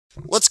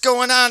What's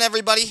going on,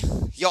 everybody?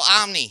 Yo,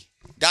 Omni,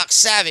 Doc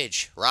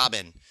Savage,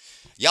 Robin.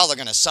 Y'all are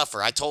gonna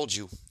suffer. I told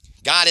you.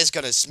 God is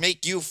gonna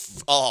make you.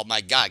 Oh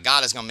my God,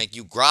 God is gonna make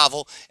you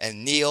grovel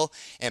and kneel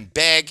and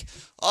beg.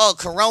 Oh,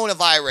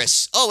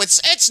 coronavirus. Oh,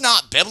 it's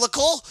not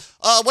biblical.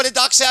 What did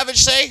Doc Savage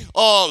say?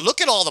 Oh,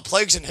 look at all the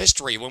plagues in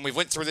history when we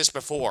went through this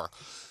before.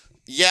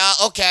 Yeah,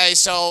 okay,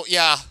 so,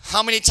 yeah,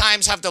 how many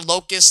times have the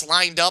locusts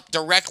lined up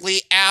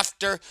directly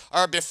after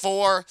or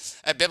before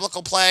a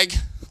biblical plague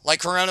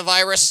like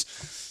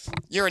coronavirus?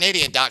 You're an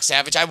idiot, Doc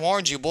Savage. I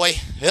warned you, boy.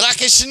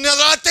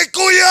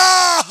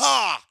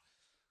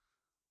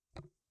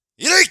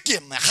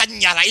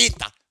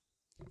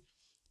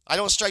 I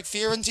don't strike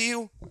fear into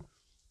you?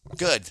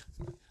 Good.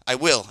 I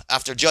will,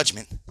 after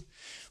judgment,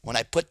 when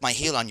I put my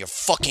heel on your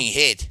fucking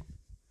head.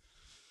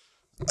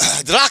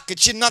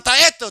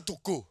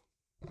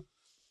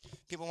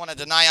 People want to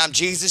deny I'm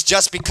Jesus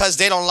just because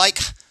they don't like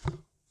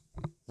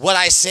what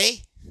I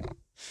say?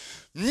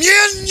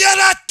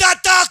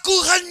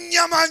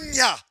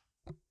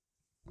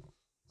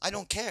 I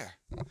don't care.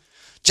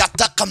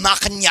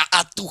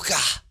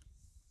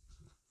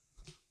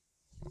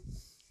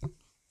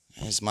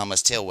 His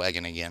mama's tail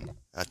wagging again.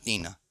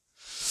 Athena.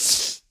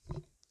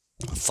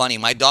 Funny,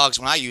 my dogs,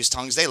 when I use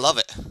tongues, they love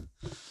it.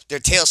 Their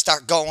tails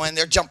start going,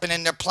 they're jumping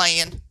in, they're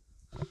playing.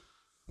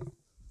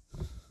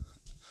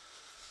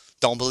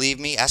 Don't believe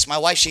me? Ask my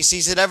wife, she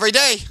sees it every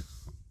day.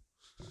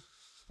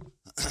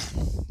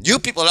 You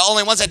people are the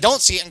only ones that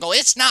don't see it and go,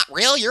 it's not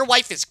real, your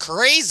wife is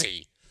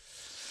crazy.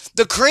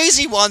 The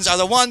crazy ones are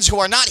the ones who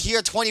are not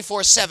here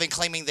 24/7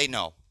 claiming they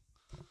know.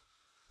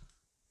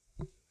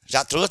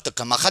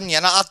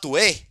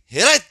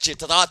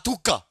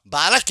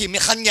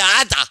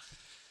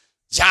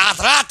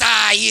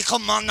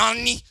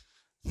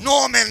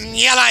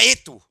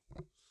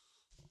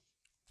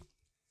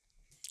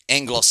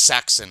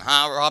 Anglo-Saxon,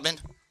 huh, Robin?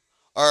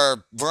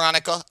 Or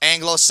Veronica,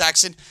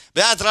 Anglo-Saxon.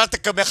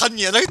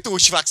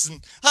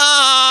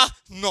 Ah,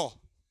 no.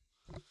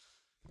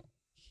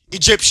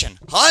 Egyptian,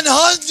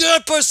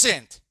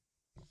 100%.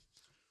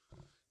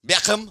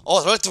 Beckham,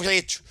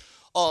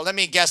 oh, let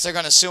me guess, they're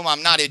going to assume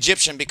I'm not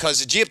Egyptian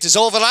because Egypt is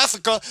over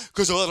Africa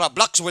because the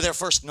blacks were there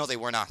first. No, they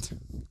were not.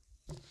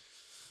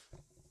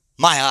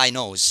 My eye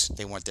knows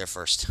they weren't there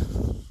first.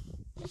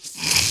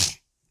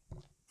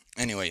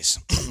 Anyways,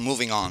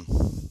 moving on.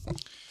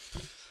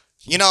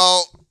 You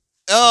know,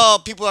 oh,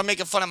 people are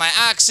making fun of my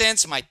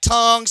accents, my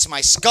tongues,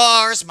 my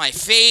scars, my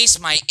face,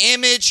 my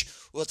image.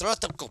 I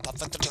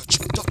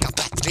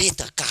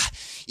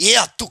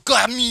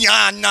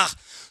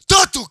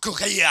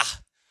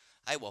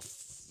will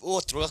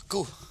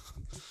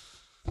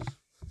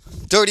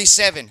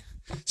 37.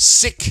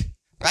 Sick.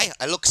 Right?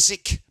 I look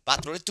sick. I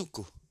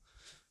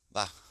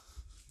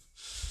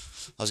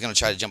was going to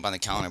try to jump on the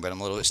counter, but I'm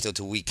a little bit still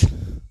too weak.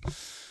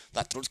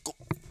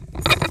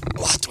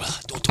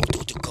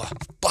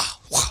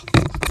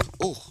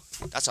 Oh,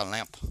 that's a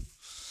lamp.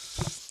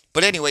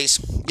 But anyways,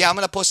 yeah, I'm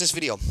going to post this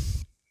video.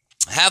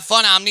 Have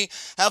fun, Omni.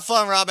 Have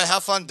fun, Robin.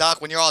 Have fun, Doc,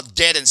 when you're all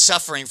dead and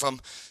suffering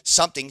from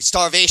something.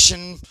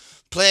 Starvation,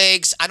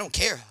 plagues. I don't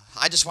care.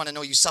 I just want to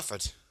know you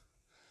suffered.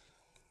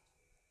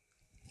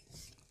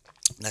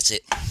 That's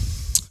it.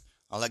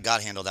 I'll let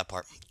God handle that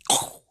part.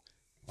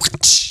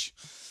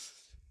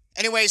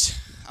 Anyways,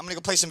 I'm going to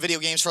go play some video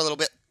games for a little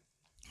bit.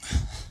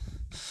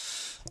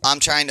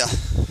 I'm trying to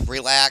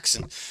relax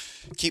and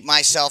keep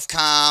myself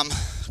calm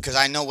because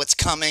I know what's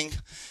coming.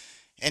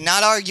 And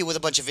not argue with a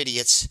bunch of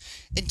idiots.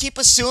 And keep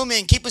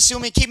assuming, keep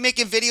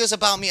making videos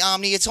about me,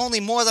 Omni. It's only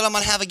more that I'm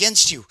going to have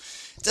against you.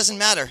 It doesn't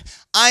matter.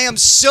 I am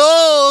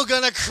so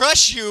going to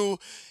crush you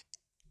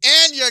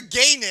and your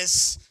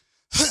gayness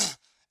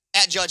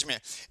at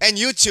judgment. And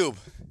YouTube.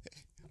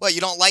 What,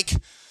 you don't like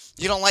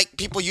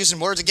people using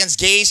words against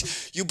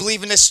gays? You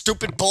believe in this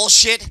stupid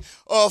bullshit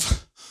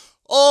of,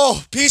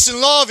 oh, peace and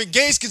love, and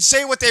gays can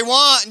say what they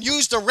want and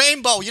use the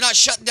rainbow. You're not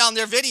shutting down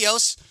their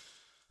videos.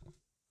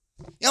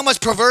 You know how much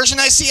perversion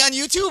I see on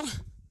YouTube?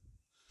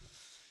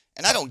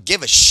 And I don't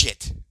give a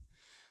shit.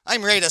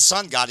 I'm ready to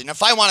sun God, and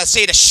if I want to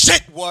say the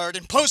shit word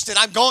and post it,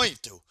 I'm going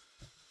to.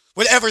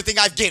 With everything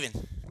I've given.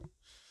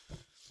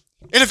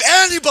 And if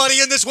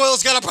anybody in this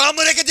world's got a problem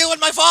with it, can deal with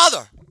my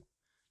father.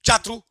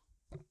 Chatru.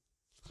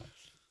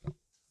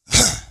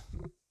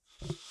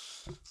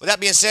 With that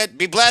being said,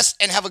 be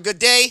blessed and have a good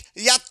day.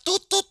 Ya tu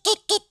tu tu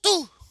tu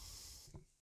tu.